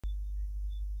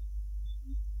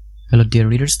Hello dear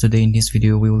readers, today in this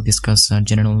video we will discuss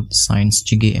general science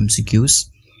GK MCQs.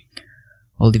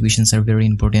 All the questions are very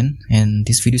important and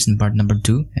this video is in part number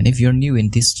 2. And if you're new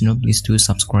in this channel, please do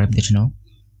subscribe the channel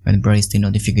and press the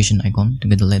notification icon to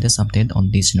get the latest update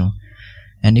on this channel.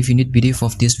 And if you need PDF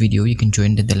of this video, you can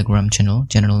join the Telegram channel,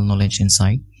 General Knowledge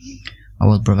Insight. I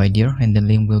will provide here and the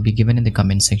link will be given in the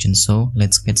comment section. So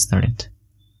let's get started.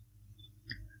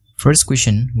 First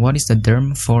question, what is the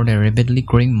term for the rapidly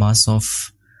growing mass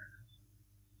of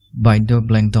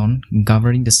phytoplankton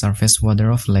covering the surface water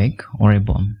of lake or a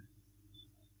pond?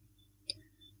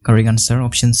 Correct answer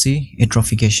option C,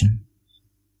 eutrophication.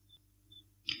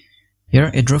 Here,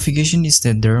 eutrophication is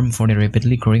the term for the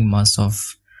rapidly growing mass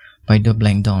of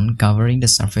phytoplankton covering the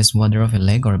surface water of a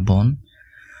lake or a pond.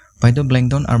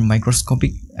 Phytoplankton are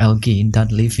microscopic algae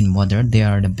that live in water. They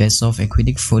are the base of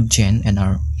aquatic food chain and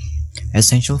are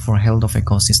essential for health of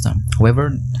ecosystem.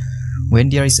 However, when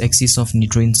there is excess of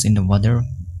nutrients in the water,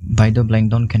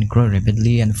 phytoplankton can grow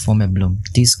rapidly and form a bloom.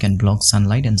 This can block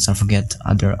sunlight and suffocate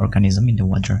other organisms in the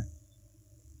water.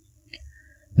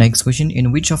 Next question,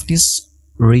 in which of these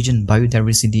regions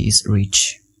biodiversity is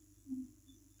rich?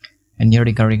 And here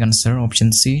the correct answer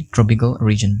option C, tropical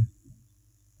region.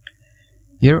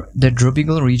 Here, the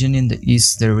tropical region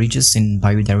is the richest in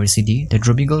biodiversity. The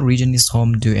tropical region is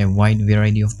home to a wide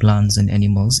variety of plants and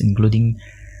animals, including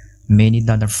many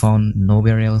that are found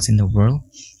nowhere else in the world.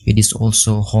 It is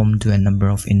also home to a number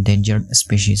of endangered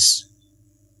species.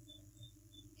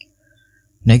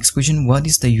 Next question, what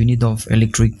is the unit of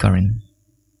electric current?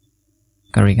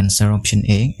 Correct answer option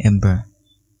A, ampere.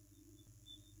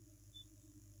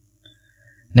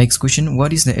 Next question,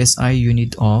 what is the SI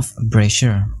unit of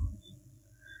pressure?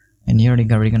 And here the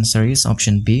correct answer is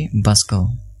option B,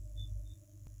 Pascal.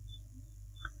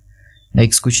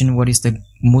 Next question, what is the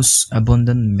most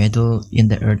abundant metal in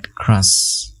the earth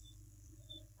crust?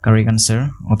 Correct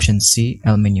answer option C,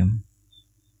 aluminium.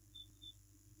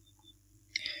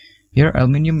 Here,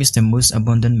 aluminium is the most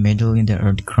abundant metal in the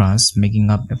earth crust,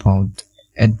 making up about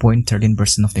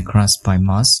 8.13% of the crust by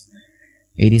mass.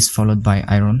 It is followed by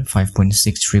iron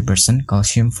 5.63%,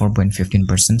 calcium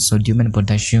 4.15%, sodium and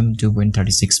potassium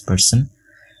 2.36%,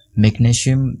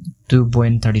 magnesium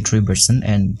 2.33%,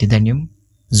 and titanium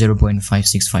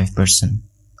 0.565%.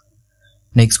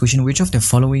 Next question, which of the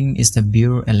following is the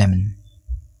pure element?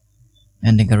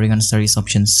 And the correct answer is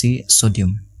option C,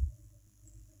 sodium.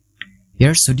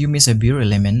 Here, sodium is a pure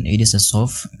element. It is a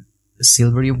soft,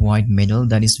 silvery white metal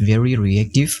that is very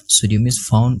reactive. Sodium is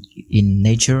found in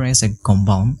nature as a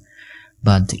compound,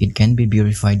 but it can be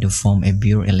purified to form a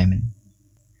pure element.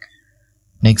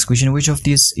 Next question, which of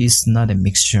these is not a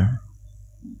mixture?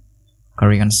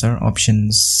 Correct answer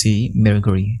option C,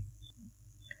 mercury.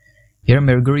 Here,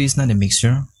 mercury is not a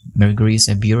mixture. Mercury is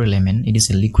a pure element. It is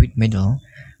a liquid metal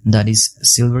that is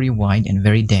silvery white and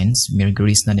very dense.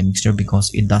 Mercury is not a mixture because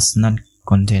it does not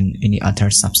contain any other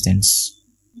substance.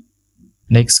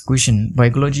 Next question,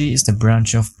 biology is the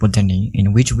branch of botany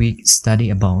in which we study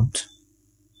about.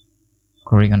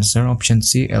 Correct answer option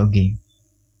C, algae.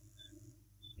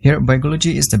 Here,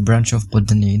 biology is the branch of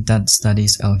botany that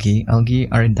studies algae. Algae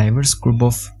are a diverse group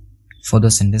of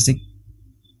photosynthetic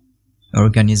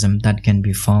organisms that can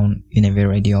be found in a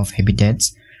variety of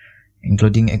habitats,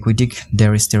 including aquatic,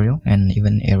 terrestrial, and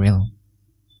even aerial.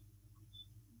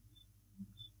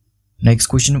 Next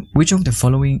question, which of the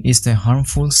following is the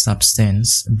harmful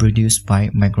substance produced by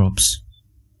microbes?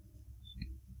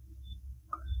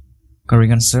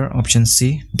 Correct answer option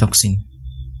C, toxin.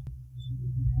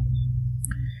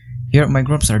 Here,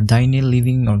 microbes are tiny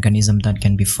living organisms that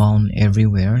can be found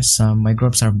everywhere. Some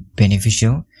microbes are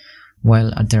beneficial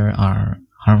while others are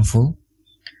harmful.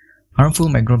 Harmful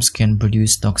microbes can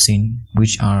produce toxins,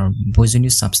 which are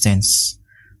poisonous substances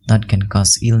that can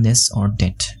cause illness or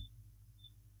death.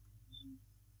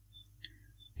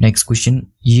 Next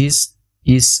question, yeast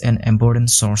is an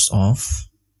important source of,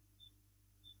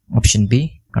 option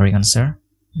B, correct answer,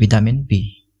 vitamin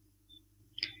B.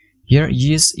 Here,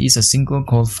 yeast is a single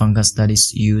cold fungus that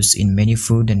is used in many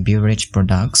food and beverage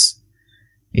products.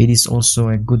 It is also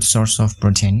a good source of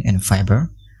protein and fiber.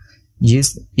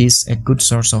 Yeast is a good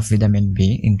source of vitamin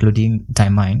B, including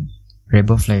thiamine,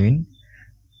 riboflavin,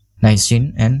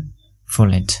 niacin, and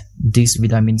folate. These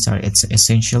vitamins are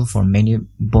essential for many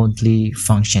bodily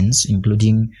functions,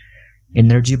 including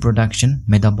energy production,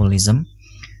 metabolism,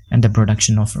 and the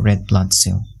production of red blood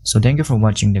cell. So thank you for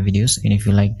watching the videos, and if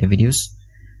you like the videos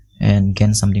and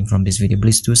gain something from this video,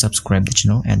 please do subscribe the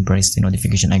channel and press the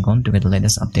notification icon to get the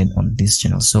latest update on this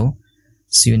channel. So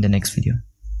see you in the next video.